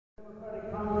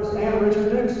Democratic Congress and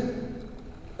Richard Nixon.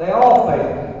 They all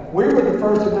failed. We were the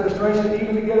first administration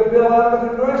even to get a bill out of a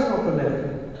congressional committee.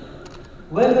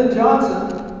 Lyndon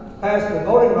Johnson passed the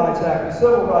Voting Rights Act, the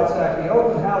Civil Rights Act, the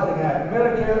Open Housing Act,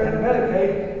 Medicare and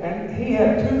Medicaid, and he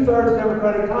had two-thirds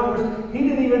Democratic Congress. He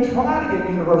didn't even try to get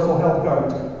universal health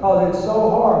coverage because it's so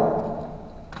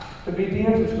hard to beat the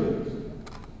interest groups.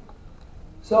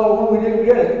 So when we didn't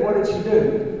get it, what did she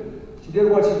do? She did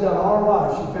what she's done all her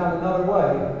life. She found another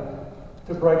way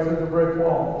to break through the brick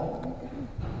wall.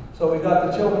 So we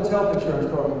got the Children's Health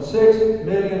Insurance Program. 6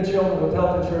 million children with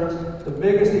health insurance, the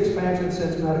biggest expansion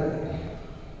since Medicaid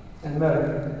and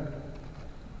Medicare.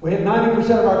 We had 90%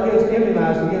 of our kids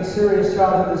immunized against serious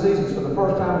childhood diseases for the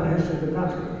first time in the history of the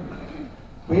country.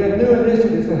 We had new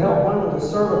initiatives to help women with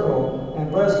cervical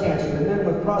and breast cancer, and then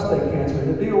with prostate cancer,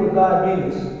 to deal with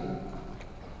diabetes.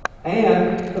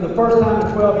 And for the first time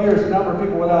in 12 years, the number of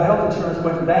people without health insurance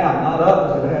went down, not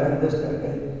up as it has in this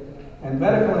decade. And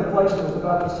medical inflation was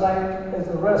about the same as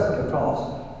the rest of the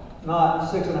cost,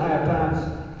 not 6.5 times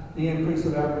the increase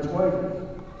of average wages.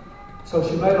 So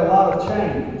she made a lot of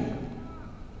change.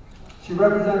 She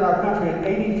represented our country in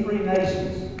 83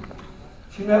 nations.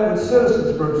 She met with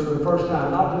citizens groups for the first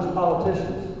time, not just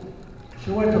politicians.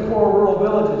 She went to 4 rural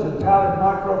villages and touted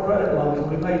microcredit loans,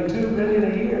 and we made $2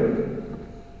 billion a year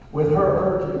with her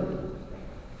urging.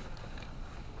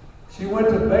 She went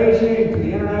to Beijing to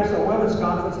the International Women's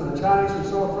Conference, and the Chinese were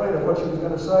so afraid of what she was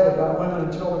going to say about women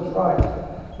and children's rights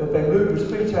that they moved her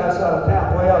speech outside of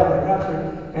town, way out of the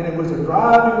country, and it was a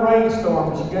driving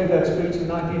rainstorm when she gave that speech in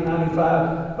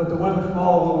 1995, but the women from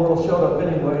all over the world showed up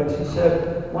anyway, and she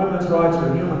said, women's rights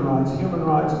are human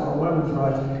rights are women's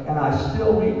rights, and I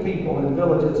still meet people in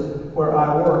villages where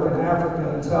I work in Africa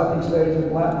and Southeast Asia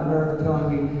and Latin America telling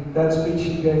me that speech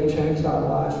she gave changed our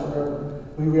lives forever.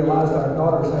 We realized our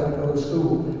daughters had to go to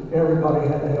school. Everybody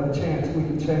had to have a chance. We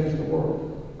could change the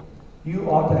world. You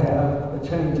ought to have a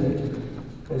change agent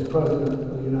as President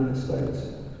of the United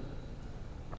States.